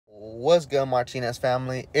What's good, Martinez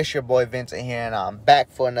family? It's your boy Vincent here, and I'm back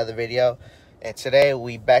for another video. And today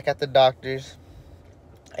we back at the doctor's.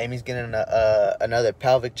 Amy's getting another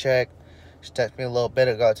pelvic check. She texted me a little bit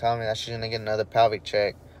ago telling me that she's gonna get another pelvic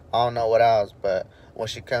check. I don't know what else, but when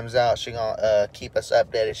she comes out, she gonna keep us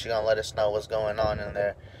updated. She gonna let us know what's going on in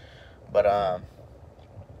there. But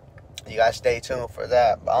you guys stay tuned for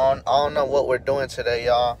that. I don't know what we're doing today,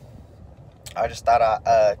 y'all. I just thought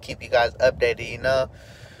I'd keep you guys updated, you know,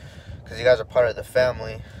 because you guys are part of the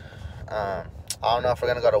family. I don't know if we're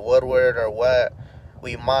going to go to Woodward or what.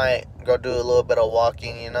 We might go do a little bit of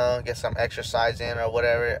walking, you know, get some exercise in or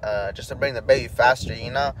whatever, just to bring the baby faster,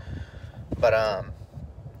 you know. But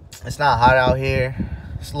it's not hot out here.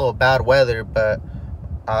 It's a little bad weather, but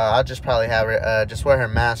I'll just probably have her just wear her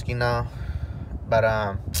mask, you know.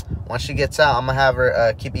 But once she gets out, I'm going to have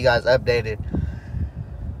her keep you guys updated.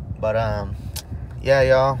 But yeah,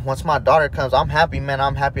 y'all, once my daughter comes, I'm happy, man.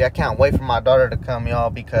 I'm happy. I can't wait for my daughter to come,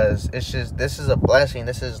 y'all, because it's just, this is a blessing.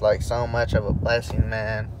 This is like so much of a blessing,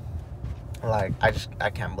 man. Like,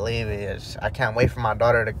 I can't believe it. I can't wait for my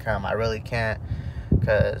daughter to come. I really can't,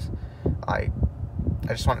 because like, I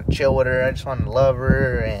just want to chill with her. I just want to love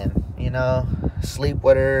her and, you know, sleep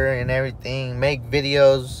with her and everything, make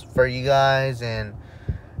videos for you guys and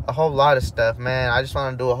a whole lot of stuff, man. I just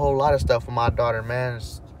want to do a whole lot of stuff with my daughter, man.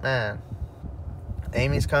 Man,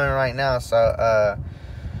 Amy's coming right now, so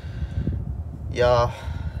y'all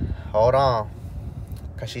hold on,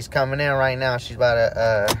 cause she's coming in right now. She's about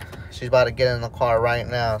to get in the car right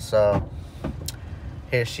now. So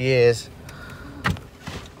here she is.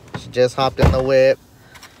 She just hopped in the whip.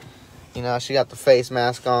 You know, she got the face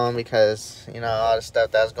mask on because, you know, all the stuff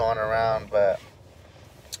that's going around, but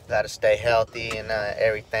gotta stay healthy and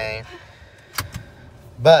everything.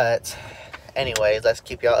 But anyways, let's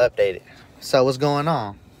keep y'all updated. So what's going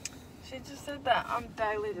on? She just said that I'm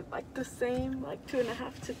dilated like the same, like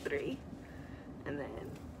 2.5 to 3. And then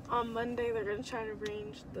on Monday they're gonna try to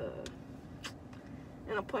arrange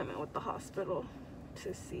an appointment with the hospital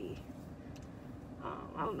to see,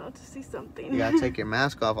 I don't know, to see something. You gotta take your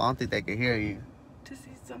mask off. I don't think they can hear you. To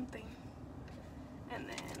see something. And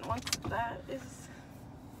then once the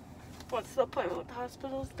appointment with the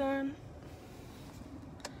hospital is done,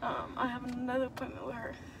 I have another appointment with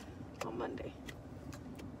her on Monday.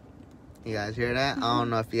 You guys hear that? I don't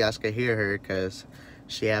know if you guys can hear her because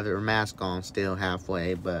she has her mask on still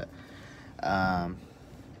halfway, but I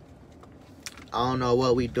don't know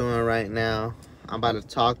what we doing right now. I'm about to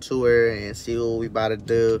talk to her and see what we about to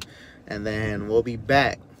do, and then we'll be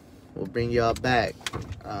back. We'll bring y'all back.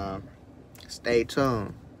 Stay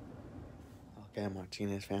tuned. Okay,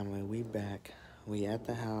 Martinez family, we back. We at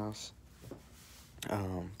the house.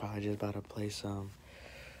 Probably just about to play some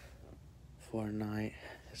Fortnite.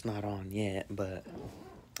 It's not on yet, but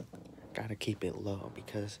gotta keep it low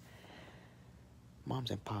because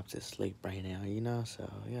moms and pops is asleep right now, you know,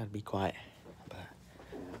 so you gotta be quiet. But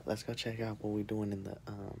let's go check out what we're doing in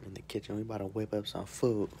the kitchen. We about to whip up some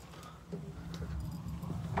food.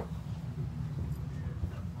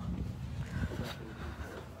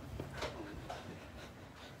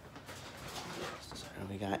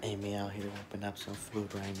 We got Amy out here whipping up some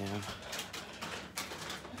food right now.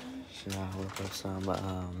 She's gonna whip up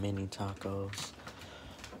some mini tacos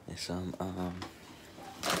and some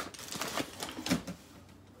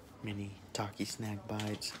mini Taki snack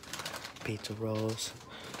bites, pizza rolls,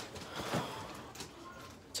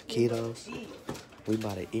 taquitos. We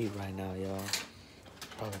about to eat right now, y'all.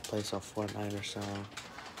 Probably play some Fortnite or so.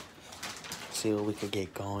 See what we could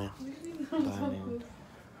get going. But I mean,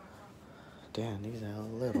 damn, these are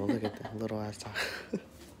little. Look at that little ass taco.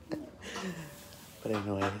 But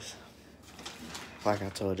anyways, like I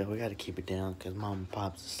told you, we gotta keep it down because mom and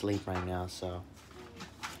pop's asleep right now, so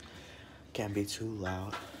can't be too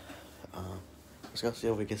loud. Let's go see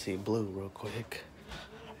if we can see Blue real quick.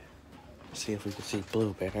 See if we can see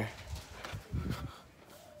Blue better.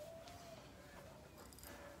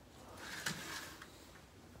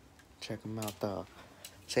 Check him out though.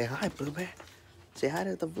 Say hi, Blue Bear. Say hi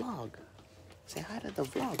to the vlog. Say hi to the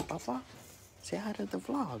vlog, Papa. Say hi to the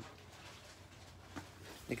vlog.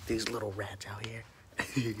 Look at these little rats out here.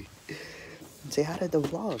 Say hi to the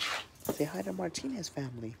vlog. Say hi to Martinez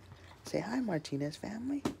family. Say hi, Martinez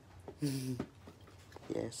family.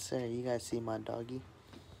 Yes, sir. You guys see my doggy?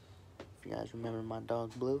 If you guys remember my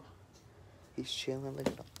dog, Blue. He's chilling. Look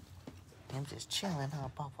at him. I'm just chilling, huh,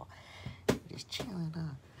 Papa? Just chilling,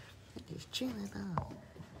 huh? Just chilling,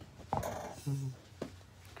 huh?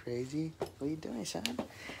 Crazy. What are you doing, son?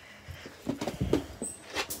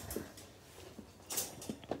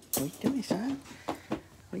 What are you doing, son? What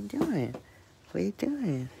are you doing? What you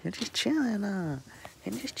doing? You're just chilling, huh?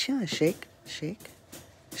 You're just chilling. Shake, shake,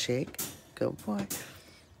 shake. Good boy.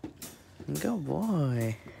 Good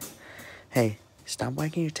boy. Hey, stop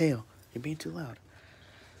wagging your tail. You're being too loud.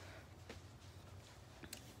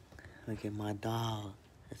 Look at my dog.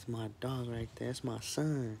 That's my dog right there. That's my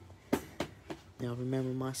son. Y'all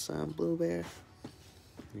remember my son, Blue Bear?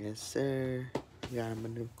 Yes, sir. Got him a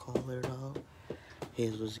new collar, though.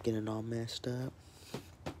 His was getting all messed up.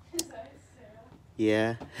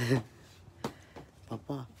 Yeah.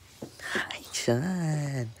 Papa. Hi,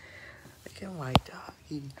 son. Look at my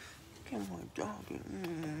doggy. Look at my doggy.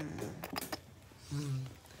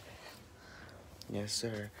 Yes,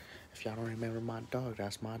 sir. If y'all don't remember my dog,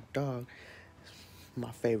 that's my dog.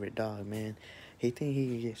 My favorite dog, man. He think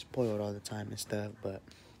he gets spoiled all the time and stuff, but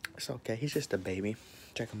it's okay. He's just a baby.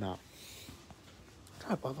 Check him out.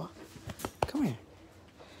 Hi, Papa. Come here.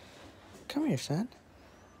 Come here, son.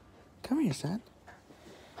 Come here, son.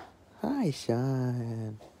 Hi,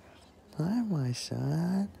 son. Hi, my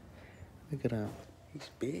son. Look at him. He's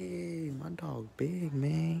big. My dog big,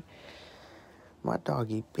 man. My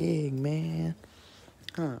doggy big, man.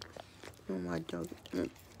 Huh. Oh, my doggy. Oh,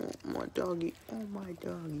 my doggy. Oh, my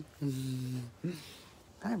doggy.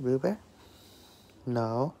 Hi, Blue Bear.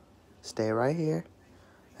 No. Stay right here.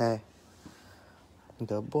 Hey.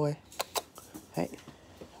 Good boy. Hey.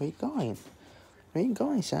 Where you going? Where you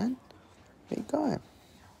going, son? Where you going?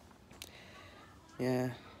 Yeah.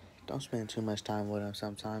 Don't spend too much time with him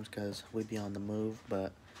sometimes because we be on the move,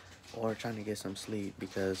 or trying to get some sleep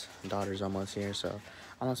because daughter's almost here, so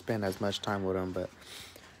I don't spend as much time with him, but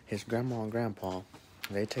his grandma and grandpa,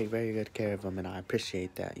 they take very good care of him, and I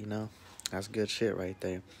appreciate that, you know? That's good shit right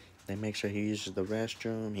there. They make sure he uses the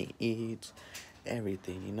restroom, he eats,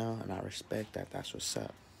 everything, you know? And I respect that. That's what's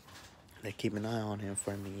up. They keep an eye on him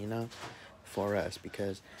for me, you know? For us,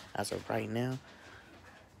 because as of right now,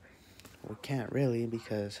 we can't really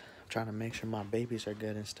because I'm trying to make sure my babies are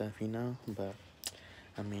good and stuff, you know? But,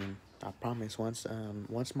 I mean, I promise once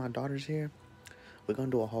my daughter's here, we're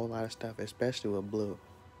going to do a whole lot of stuff, especially with Blue,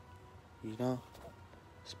 you know?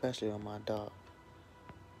 Especially with my dog.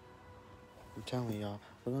 I'm telling y'all,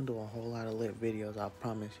 we're going to do a whole lot of lit videos, I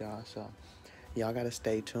promise y'all. So, y'all got to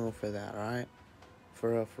stay tuned for that, alright?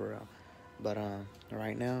 For real, for real. But,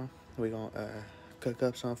 right now, we're going to cook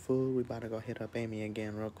up some food. We about to go hit up Amy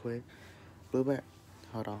again real quick. Blue Bear,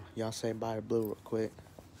 hold on. Y'all say bye to Blue real quick.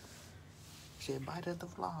 Say bye to the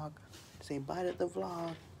vlog. Say bye to the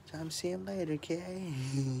vlog. Time to see you later, Kay.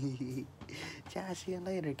 Time to see you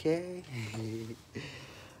later, Kay.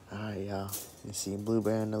 Alright, y'all. You see Blue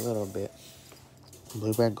Bear in a little bit.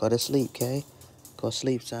 Blue Bear, go to sleep, Kay. Go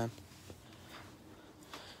sleep, son.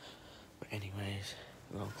 But anyways,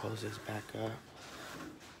 we're gonna close this back up.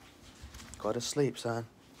 Go to sleep, son.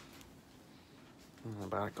 I'm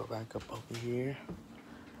about to go back up over here.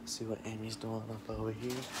 See what Amy's doing up over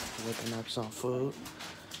here. Whipping up some food.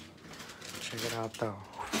 Check it out, though.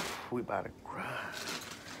 We about to grub.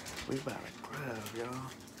 We about to grub,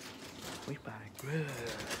 y'all. We about to grub.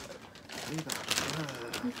 We about to grub.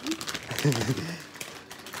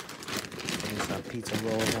 There's some pizza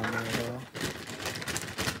rolls on there, though.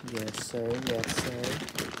 Yes, sir. Yes, sir.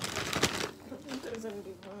 I don't think there's any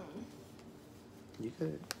room. You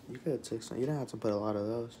could take some. You don't have to put a lot of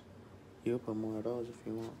those. You'll put more of those if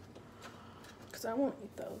you want. Because I won't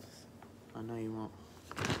eat those. I know you won't.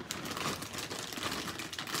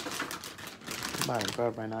 I'm about to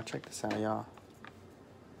grub right now. Check this out, y'all.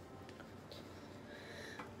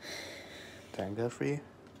 Is that good for you?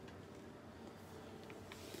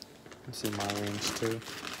 Let's see my rings, too.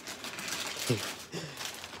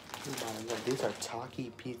 These are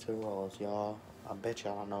Taki pizza rolls, y'all. I bet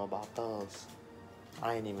y'all don't know about those.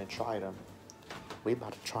 I ain't even tried them. We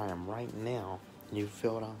about to try them right now. You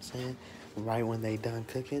feel what I'm saying? Right when they done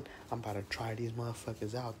cooking, I'm about to try these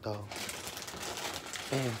motherfuckers out, though.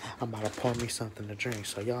 And I'm about to pour me something to drink,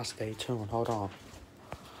 so y'all stay tuned. Hold on.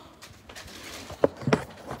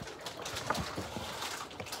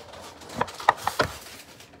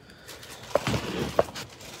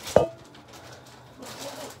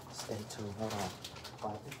 Stay tuned. Hold on.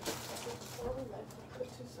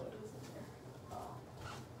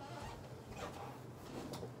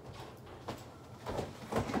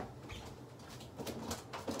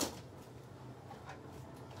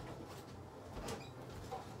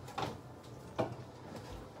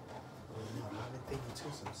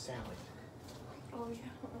 Some salad. Oh, yeah.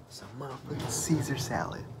 Some motherfucking Caesar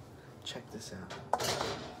salad. Check this out.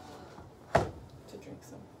 To drink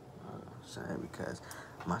some. Sorry, because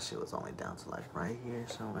my shit was only down to like right here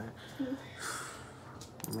somewhere.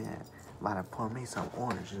 Man, about to pour me some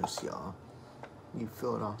orange juice, y'all. You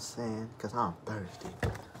feel what I'm saying? Because I'm thirsty.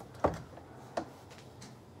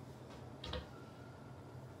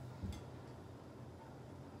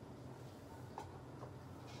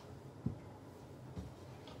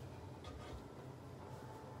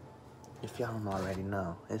 If y'all don't already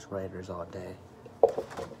know, it's Raiders all day.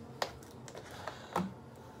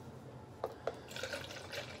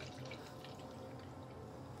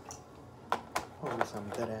 Oh, some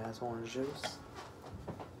good ass orange juice.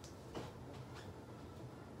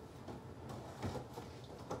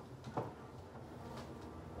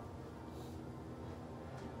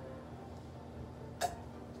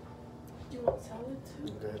 You want salad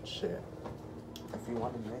too? Good shit. If you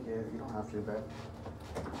want to make it, you don't have to, babe.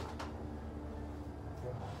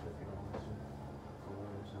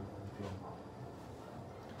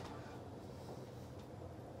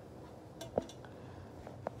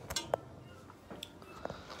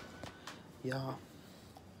 Y'all,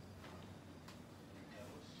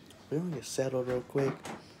 we're gonna get settled real quick.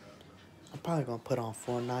 I'm probably gonna put on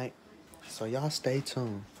Fortnite, so y'all stay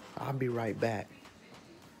tuned. I'll be right back.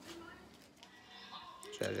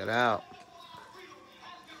 Check it out.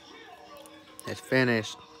 It's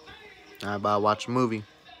finished. I'm about to watch a movie.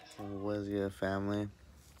 What's good, family?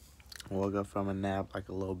 Woke up from a nap like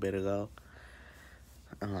a little bit ago.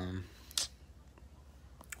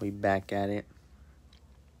 We back at it.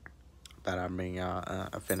 Thought I'd bring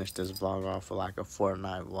y'all, finish this vlog off with like a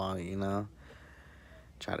Fortnite vlog, you know?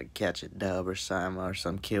 Try to catch a dub or something, or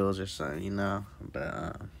some kills or something, you know? But,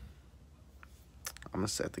 I'm gonna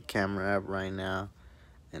set the camera up right now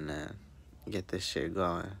and then get this shit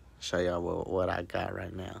going. Show y'all what I got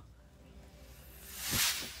right now.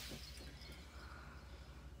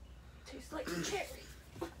 Tastes like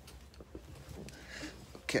cherry.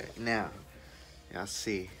 Okay, now, y'all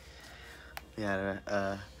see. We had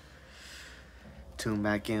to, tune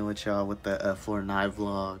back in with y'all with the Fortnite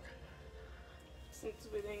vlog. Since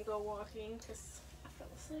we didn't go walking because I fell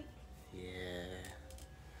asleep. Yeah.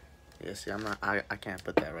 Yeah, see, I can't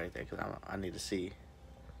put that right there because I need to see.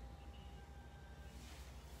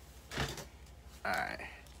 Alright.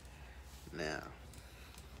 Now.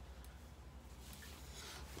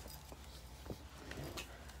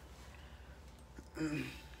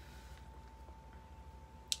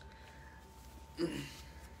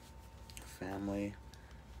 Family.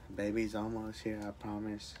 Baby's almost here, I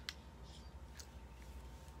promise.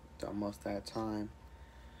 It's almost that time.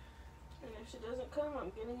 And if she doesn't come, I'm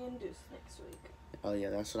getting induced next week. Oh yeah,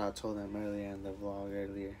 that's what I told them earlier in the vlog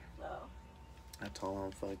earlier. Oh. I told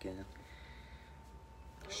them fucking,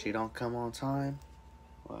 if she don't come on time,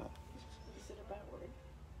 what? You said a bad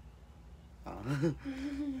word.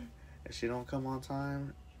 If she don't come on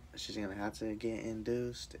time, she's gonna have to get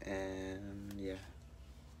induced, and yeah.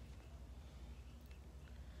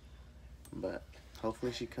 But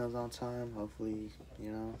hopefully she comes on time. Hopefully,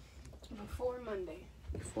 you know. Before Monday.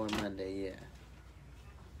 Before Monday, yeah.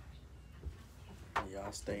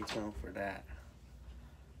 Y'all stay tuned for that.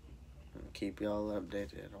 And keep y'all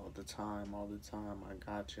updated all the time, all the time. I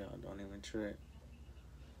got y'all. Don't even trip.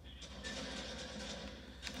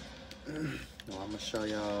 Well, I'm gonna show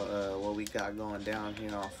y'all what we got going down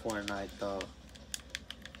here on Fortnite, though.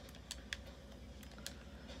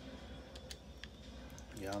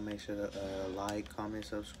 Y'all make sure to like, comment,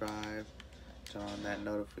 subscribe, turn on that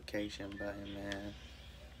notification button, man.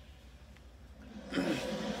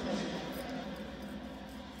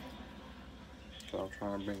 So I'm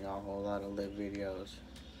trying to bring out a whole lot of lit videos.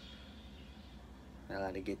 I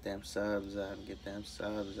gotta get them subs up,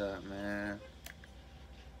 man.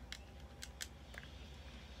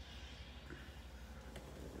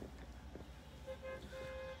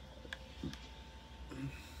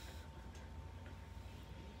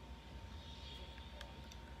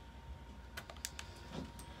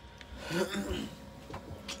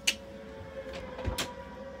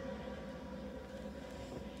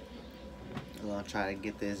 I'm gonna try to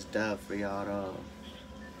get this dub for y'all, though.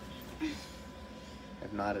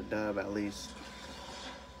 If not a dub, at least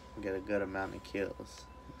get a good amount of kills.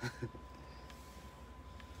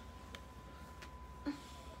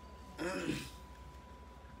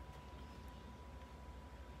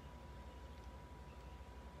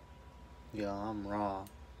 Yo, I'm raw.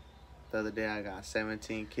 The other day I got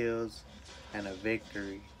 17 kills and a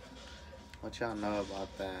victory. What y'all know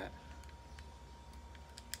about that?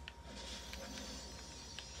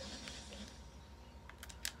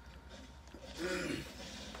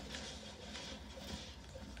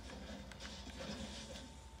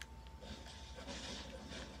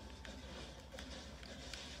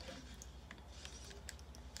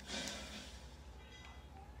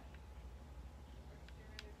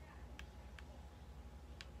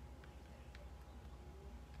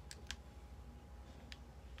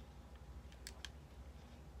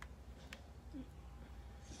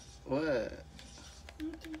 What?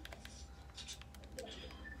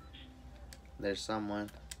 There's someone.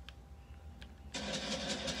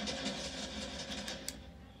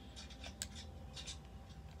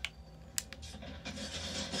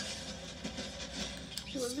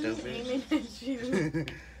 She wasn't Stupid. aiming at you.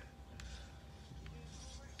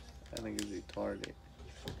 I think it's retarded.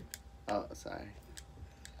 Oh, sorry.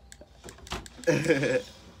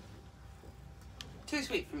 Too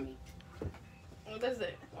sweet for me. What is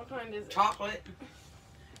it? What kind is it? Chocolate.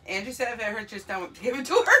 Andrew said if it hurts your stomach, give it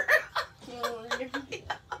to her. I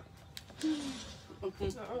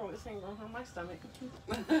always think gonna hurt my stomach.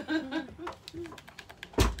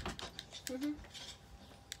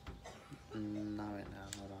 Not right now.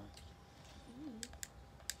 Hold on.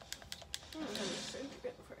 I'm gonna save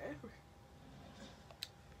it forever.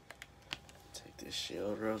 Take this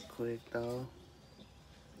shield real quick, though.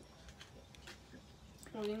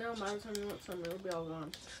 Well, you know, by the time you want some, it'll be all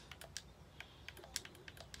gone.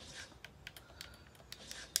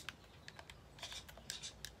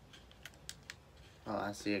 Oh,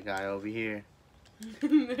 I see a guy over here.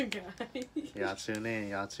 The guy. Y'all tune in.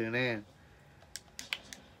 Y'all tune in.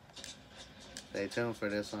 Stay tuned for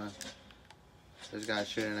this one. This guy's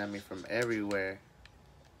shooting at me from everywhere.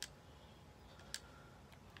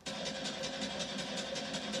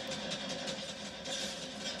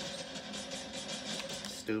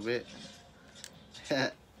 Stupid.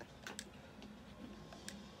 I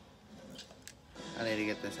need to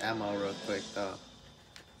get this ammo real quick, though.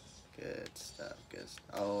 Good stuff. Good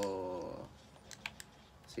stuff. Oh.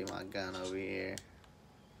 See my gun over here.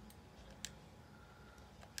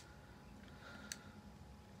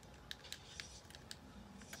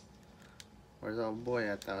 Where's old boy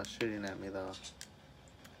at that was shooting at me, though?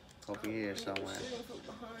 Over here somewhere. Shooting from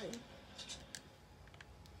behind.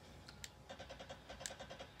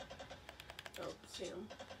 Oh, see him.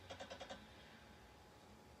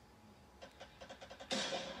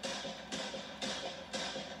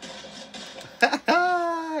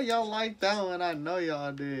 Y'all like that one? I know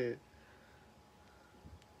y'all did.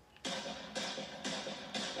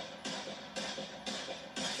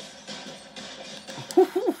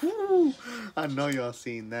 I know y'all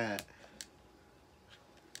seen that.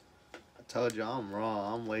 I told y'all I'm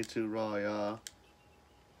raw. I'm way too raw, y'all.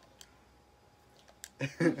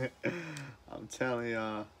 I'm telling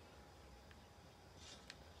y'all.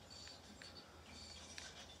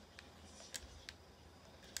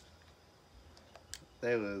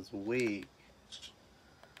 They was weak.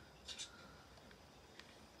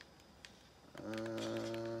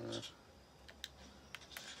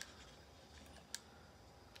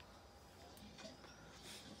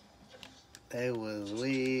 They was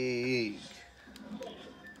weak.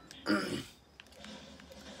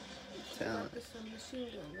 Talent. This is a machine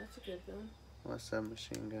gun. That's a good gun. What's that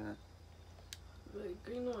machine gun? The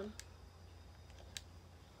green one.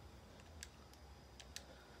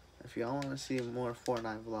 If y'all want to see more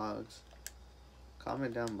Fortnite vlogs,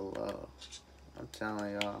 comment down below. I'm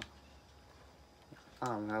telling y'all,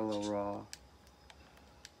 I'm hella raw.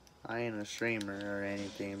 I ain't a streamer or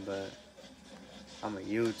anything, but I'm a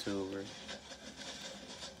YouTuber.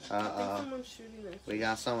 I think someone's shooting at We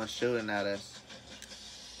got someone shooting at us.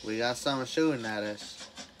 We got someone shooting at us.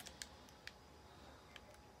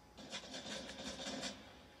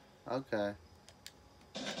 Okay.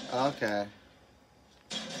 Okay.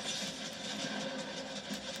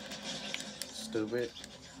 Stupid.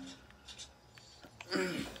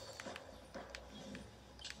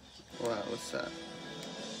 What? What's up?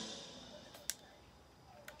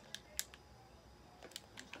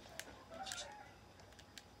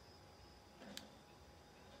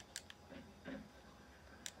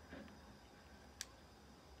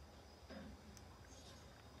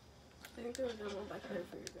 I think there was ammo back there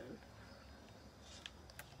for your gun.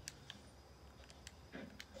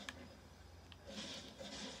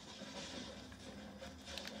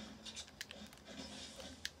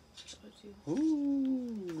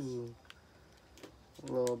 Ooh.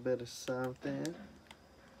 A little bit of something.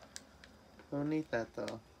 Who need that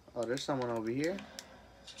though? Oh, there's someone over here?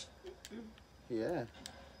 Yeah.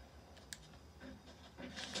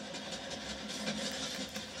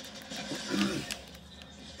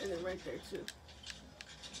 And then right there too.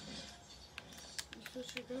 You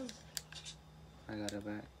switch your gun. I got it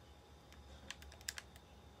back.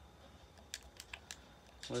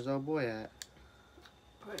 Where's old boy at?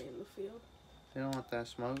 Probably in the field. You don't want that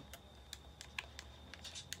smoke.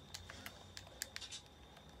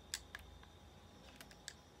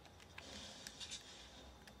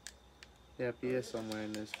 Yep, he is somewhere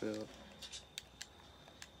in this field.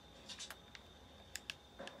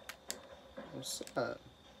 What's up?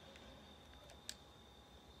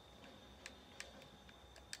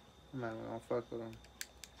 I'm not even gonna fuck with him.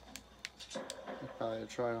 He's probably a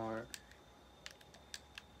tryhard.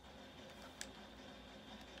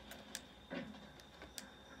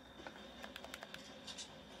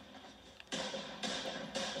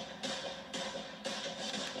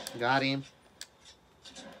 Got him.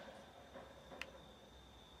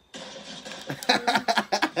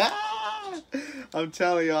 I'm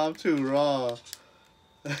telling y'all, I'm too raw.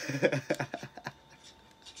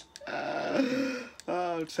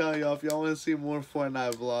 I'm telling y'all, if y'all want to see more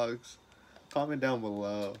Fortnite vlogs, comment down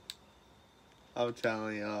below. I'm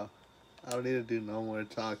telling y'all, I don't need to do no more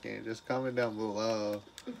talking. Just comment down below.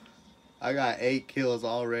 I got 8 kills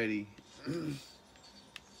already.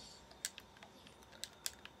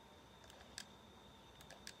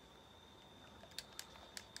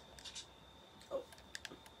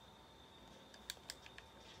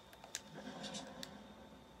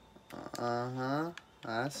 Uh-huh.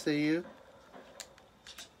 I see you.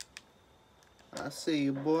 I see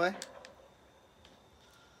you, boy.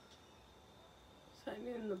 He's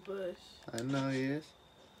hiding in the bush. I know he is.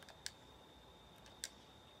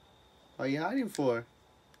 What are you hiding for?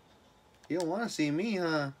 You don't want to see me,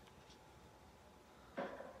 huh?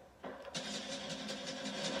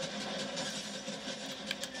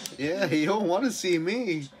 Yeah, you don't want to see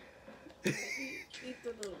me. Eat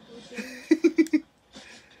the little blue thing.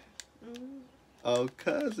 Oh,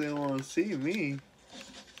 cousin won't see me.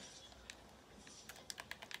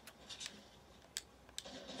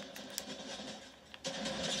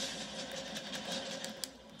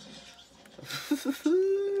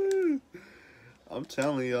 I'm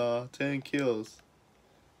telling y'all, 10 kills.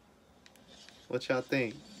 What y'all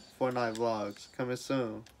think? Fortnite vlogs coming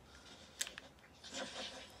soon.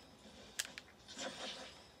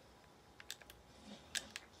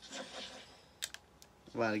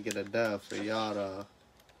 About to get a dub for y'all though.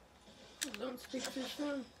 Don't speak too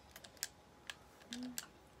soon.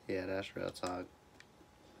 Yeah, that's real talk.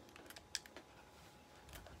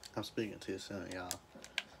 I'm speaking too soon, y'all.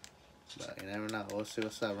 But you never know. We'll see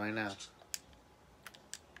what's up right now.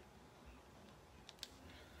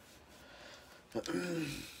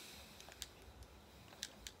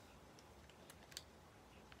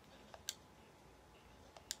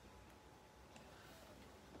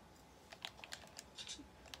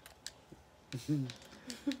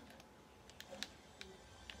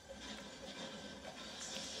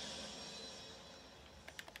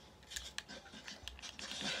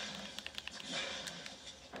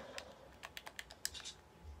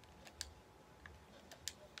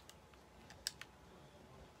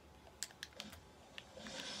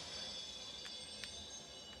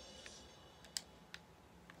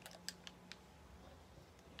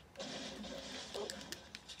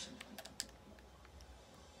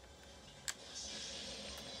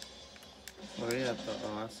 Where you at though?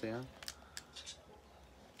 Oh, I see him.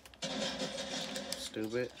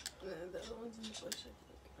 Stupid. The other one's in the bush, I think.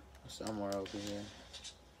 Somewhere over here.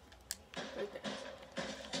 Right there.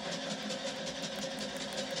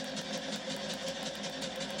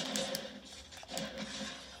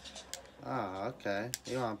 Oh, okay.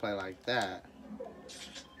 You wanna play like that.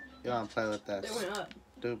 You wanna play with that They went up.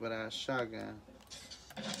 stupid ass shotgun.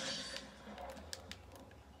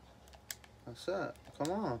 What's up?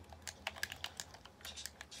 Come on.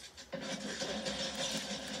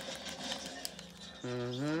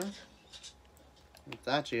 Mm-hmm. You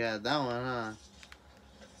thought you had that one, huh?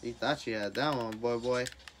 You thought you had that one, boy.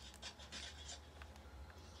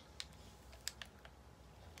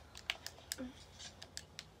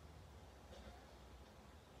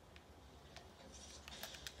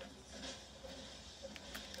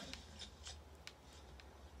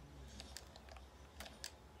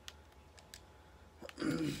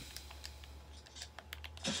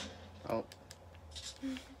 Oh.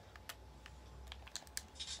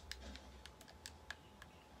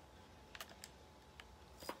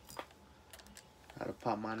 Had to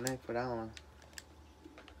pop my neck for that one.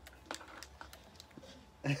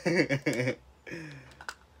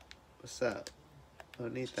 What's up? Who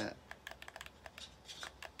need that?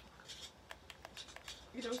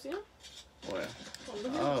 You don't see him? Where? Over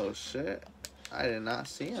here. Oh shit. I did not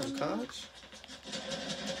see him, coach.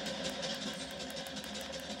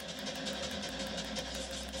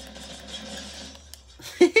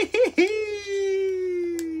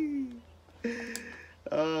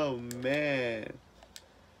 Oh man.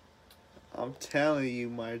 I'm telling you,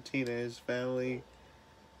 Martinez family.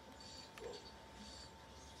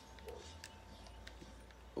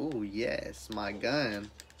 Oh yes, my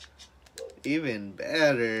gun. Even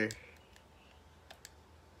better.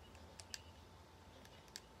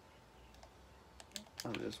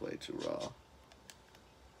 I'm just way too raw.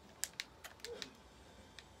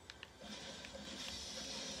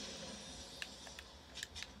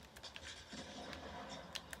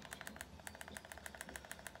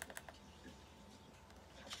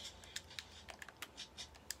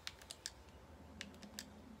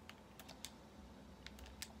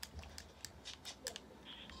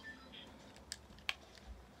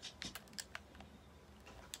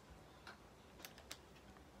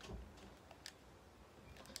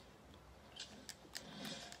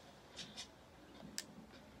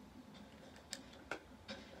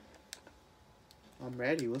 I'm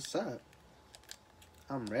ready. What's up?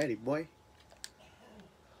 I'm ready, boy.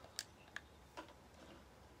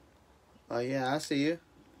 Oh, yeah, I see you.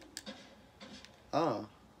 Oh.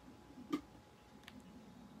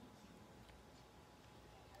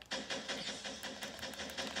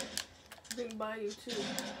 Been by you too.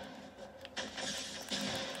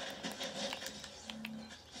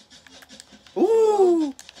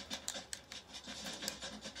 Ooh!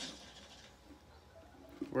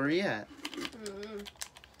 Where he at? Mm-hmm.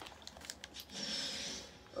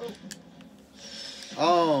 Oh.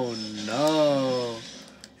 Oh, no.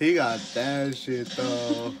 He got that shit, though.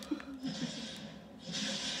 Oh,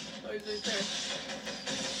 he's right there.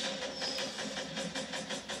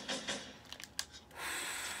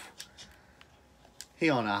 He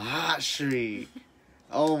on a hot streak.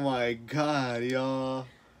 Oh, my God, y'all.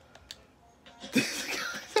 This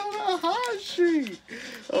guy's on a hot streak.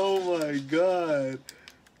 Oh, my God.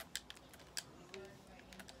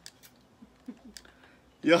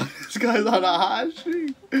 Yo, this guy's on a hot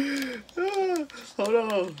streak. Ah, hold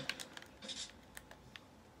on.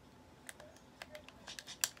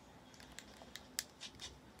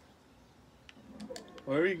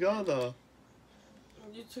 Where'd he go, though?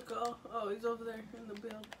 You took off. Oh, he's over there in the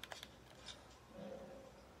build.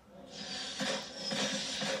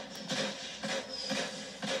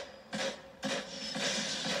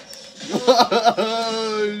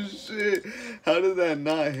 Oh, shit. How did that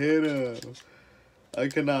not hit him? I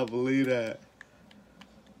cannot believe that.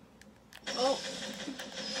 Oh.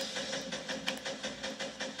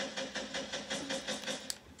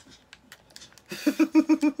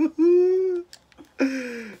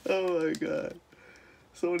 Oh, my God.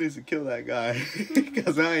 Someone needs to kill that guy.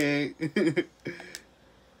 Because I ain't. They're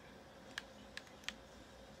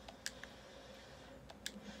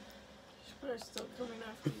still coming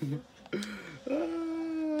after you.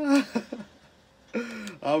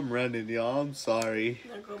 I'm running, y'all. I'm sorry.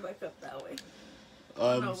 Now go back up that way.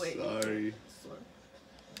 I'm No, wait, you sorry. can't. This one.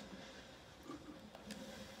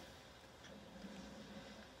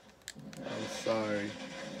 I'm sorry.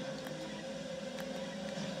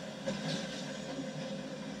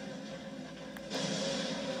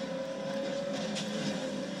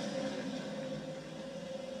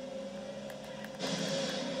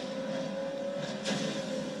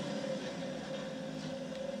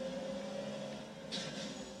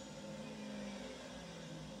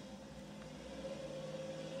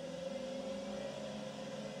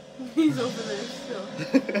 He's over there still.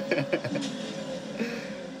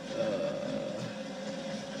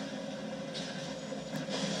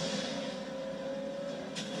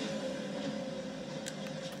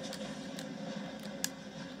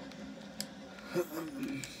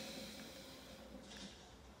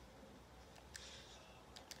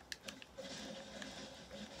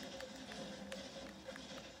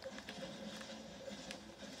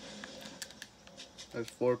 There's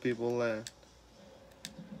 4 people left.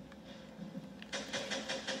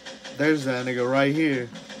 There's that nigga right here.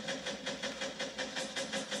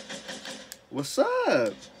 What's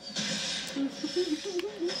up?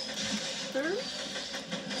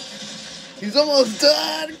 He's almost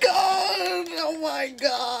done. God! Oh my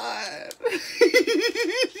God!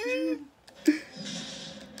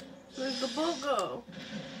 Where'd the boat go?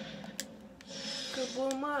 Could blow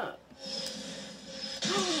him up.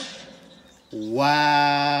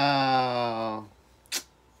 Wow.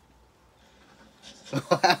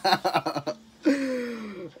 Wow.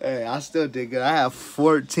 Hey, I still did good. I have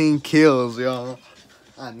 14 kills, y'all.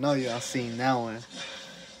 I know y'all seen that one.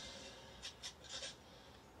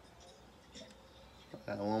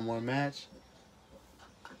 Got one more match.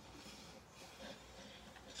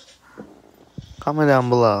 Comment down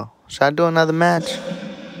below. Should I do another match?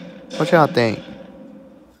 What y'all think?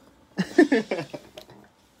 I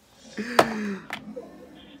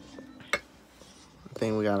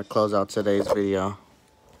think we gotta close out today's video.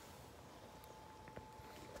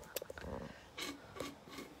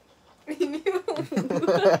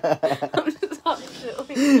 I'm just hot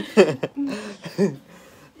chilling.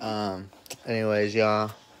 Anyways, y'all,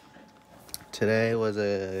 today was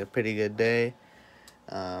a pretty good day.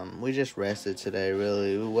 We just rested today,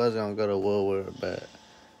 really. We wasn't gonna go to Woodward, but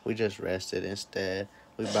we just rested instead.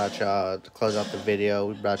 We brought y'all, to close out the video,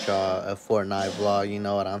 we brought y'all a Fortnite vlog, you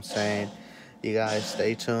know what I'm saying. You guys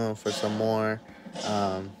stay tuned for some more.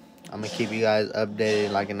 I'm gonna keep you guys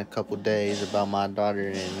updated like in a couple days about my daughter,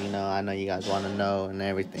 and you know, I know you guys want to know and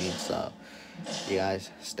everything, so you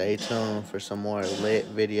guys stay tuned for some more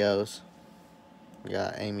lit videos. We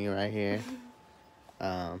got Amy right here.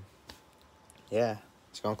 Yeah,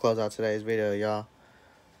 it's gonna close out today's video, y'all.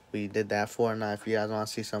 We did that Fortnite. If you guys want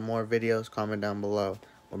to see some more videos, comment down below.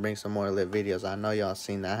 We'll bring some more lit videos. I know y'all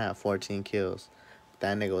seen that. I had 14 kills.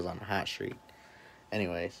 That nigga was on a hot streak.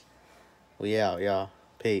 Anyways, we out, y'all.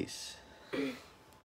 Peace.